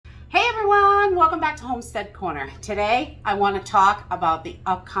everyone, welcome back to Homestead Corner. Today I want to talk about the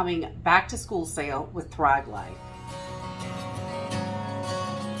upcoming back to school sale with Thrive Life.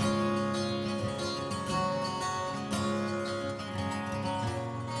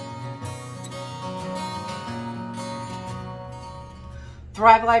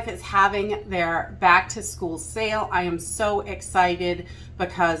 Thrive Life is having their back to school sale. I am so excited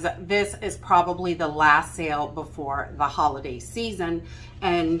because this is probably the last sale before the holiday season,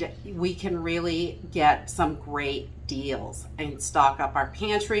 and we can really get some great deals and stock up our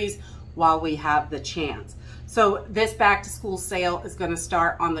pantries while we have the chance. So this back to school sale is going to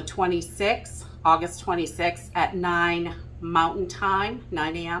start on the 26th, August 26th at 9 Mountain Time,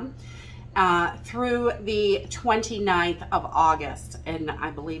 9 a.m. Through the 29th of August, and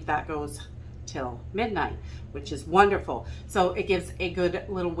I believe that goes till midnight, which is wonderful. So it gives a good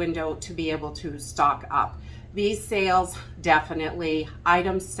little window to be able to stock up. These sales, definitely,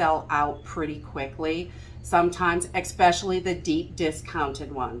 items sell out pretty quickly sometimes, especially the deep discounted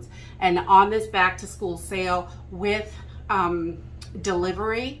ones. And on this back to school sale with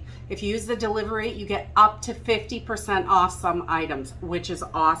delivery, if you use the delivery, you get up to 50% off some items, which is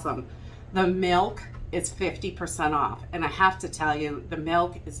awesome. The milk is 50% off, and I have to tell you, the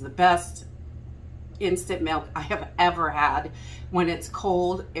milk is the best instant milk I have ever had. When it's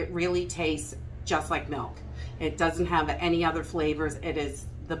cold, it really tastes just like milk. It doesn't have any other flavors. It is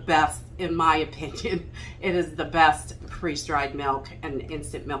the best, in my opinion. It is the best freeze-dried milk and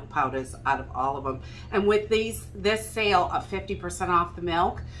instant milk powders out of all of them. And with this sale of 50% off the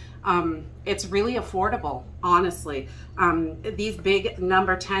milk, it's really affordable, honestly. These big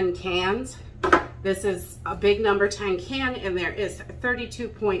number 10 cans, this is a big number 10 can, and there is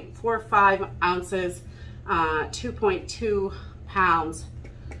 32.45 ounces, 2.2 pounds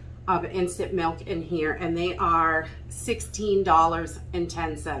of instant milk in here, and they are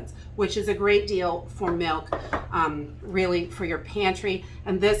 $16.10, which is a great deal for milk, really for your pantry.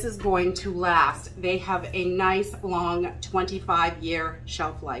 And this is going to last. They have a nice long 25-year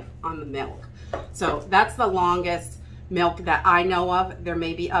shelf life on the milk. So that's the longest milk that I know of. There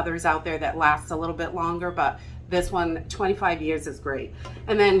may be others out there that last a little bit longer, but this one, 25 years is great.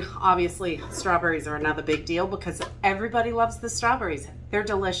 And then obviously strawberries are another big deal because everybody loves the strawberries. They're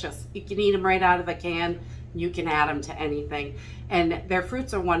delicious. You can eat them right out of the can. You can add them to anything. And their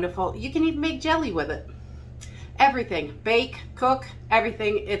fruits are wonderful. You can even make jelly with it. Everything, bake, cook,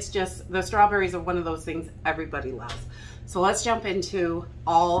 everything. It's just, the strawberries are one of those things everybody loves. So let's jump into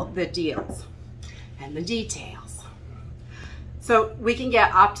all the deals and the details. So we can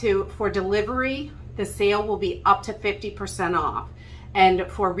get up to, for delivery, the sale will be up to 50% off. And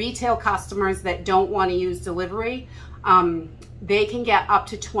for retail customers that don't want to use delivery, they can get up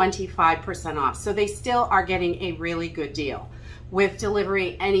to 25% off. So they still are getting a really good deal. With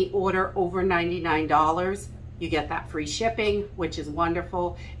delivery, any order over $99, you get that free shipping, which is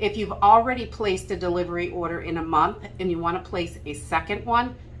wonderful. If you've already placed a delivery order in a month and you want to place a second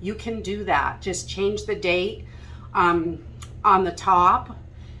one, you can do that. Just change the date on the top.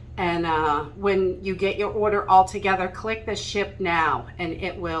 And when you get your order all together, click the ship now, and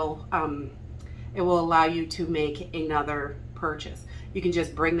it will allow you to make another purchase. You can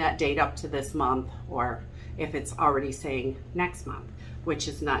just bring that date up to this month, or if it's already saying next month, which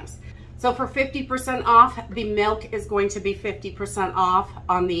is nice. So for 50% off, the milk is going to be 50% off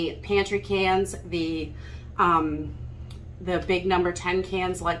on the pantry cans, the big number 10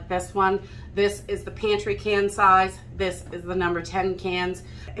 cans like this one. This is the pantry can size. This is the number 10 cans.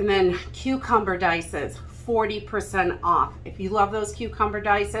 And then cucumber dices, 40% off. If you love those cucumber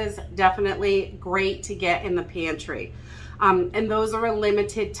dices, definitely great to get in the pantry. And those are a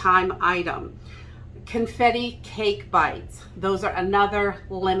limited time item. Confetti cake bites, those are another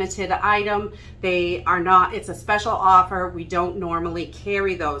limited item. They are not, it's a special offer. We don't normally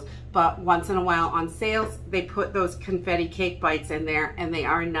carry those, but once in a while on sales, they put those confetti cake bites in there, and they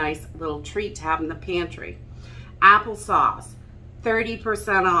are a nice little treat to have in the pantry. Applesauce,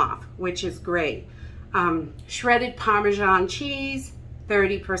 30% off, which is great. Shredded Parmesan cheese,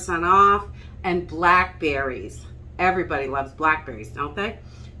 30% off. And blackberries, everybody loves blackberries, don't they?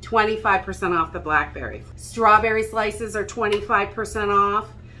 25% off the blackberries. Strawberry slices are 25% off.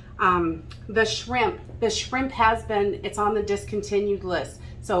 The shrimp has been, it's on the discontinued list.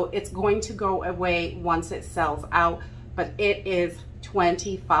 So it's going to go away once it sells out, but it is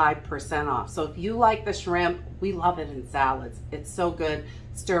 25% off. So if you like the shrimp, we love it in salads. It's so good,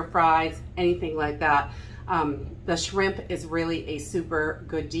 stir fries, anything like that. The shrimp is really a super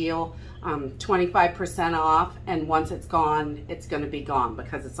good deal. 25% off, and once it's gone, it's going to be gone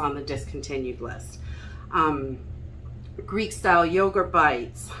because it's on the discontinued list. Greek style yogurt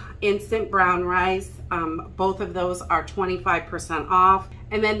bites, instant brown rice. Both of those are 25% off.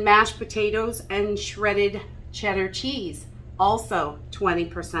 And then mashed potatoes and shredded cheddar cheese, also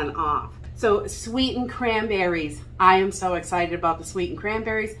 20% off. So sweetened cranberries. I am so excited about the sweetened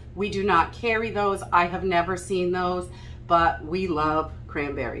cranberries. We do not carry those. I have never seen those, but we love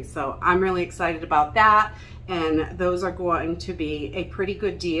cranberries. So I'm really excited about that. And those are going to be a pretty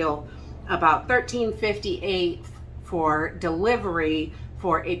good deal, about $13.58 for delivery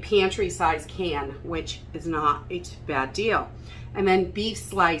for a pantry size can, which is not a bad deal. And then beef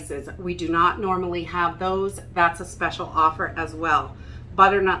slices. We do not normally have those. That's a special offer as well.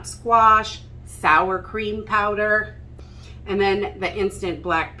 Butternut squash, sour cream powder, and then the instant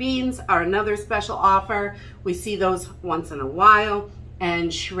black beans are another special offer. We see those once in a while.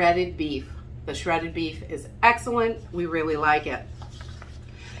 And shredded beef. The shredded beef is excellent. We really like it.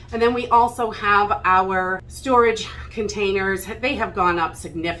 And then we also have our storage containers. They have gone up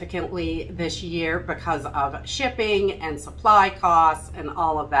significantly this year because of shipping and supply costs and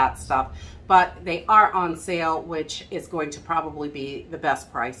all of that stuff. But they are on sale, which is going to probably be the best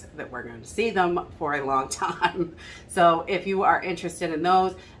price that we're going to see them for a long time. So if you are interested in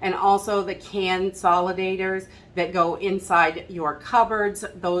those, and also the can consolidators that go inside your cupboards,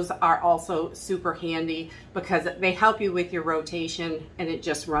 those are also super handy because they help you with your rotation and it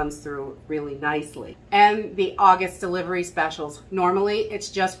just runs through really nicely. And the August delivery specials. Normally it's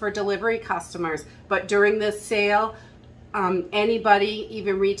just for delivery customers, but during this sale, anybody,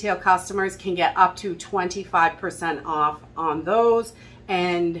 even retail customers, can get up to 25% off on those.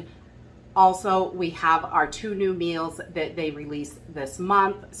 And also we have our 2 new meals that they released this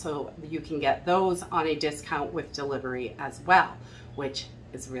month, so you can get those on a discount with delivery as well, which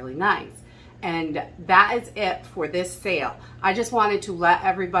is really nice. And that is it for this sale. I just wanted to let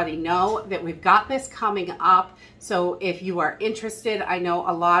everybody know that we've got this coming up. So if you are interested, I know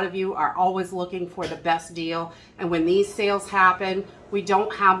a lot of you are always looking for the best deal. And when these sales happen, we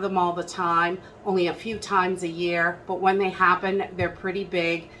don't have them all the time, only a few times a year. But when they happen, they're pretty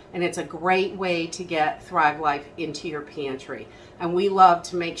big. And it's a great way to get Thrive Life into your pantry. And we love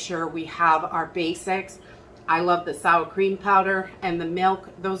to make sure we have our basics. I love the sour cream powder and the milk.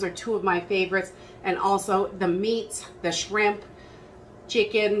 Those are 2 of my favorites. And also the meats, the shrimp,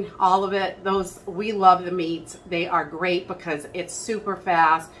 chicken, all of it. Those, we love the meats. They are great because it's super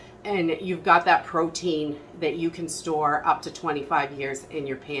fast and you've got that protein that you can store up to 25 years in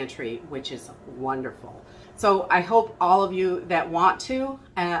your pantry, which is wonderful. So I hope all of you that want to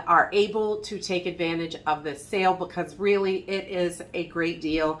are able to take advantage of this sale, because really it is a great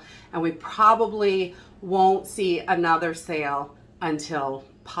deal, and we probably won't see another sale until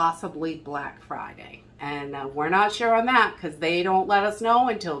possibly Black Friday. And we're not sure on that because they don't let us know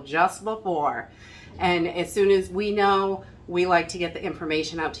until just before. And as soon as we know, we like to get the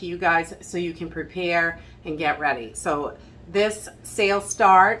information out to you guys so you can prepare and get ready. So this sale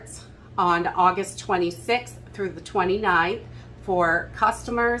starts on August 26th through the 29th for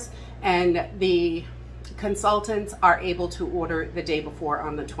customers, and the consultants are able to order the day before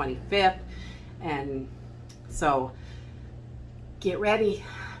on the 25th. And so get ready,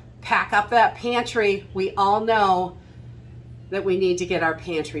 pack up that pantry. We all know that we need to get our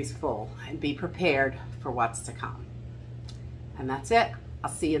pantries full and be prepared for what's to come. And that's it. I'll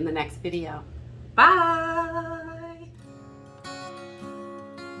see you in the next video. Bye.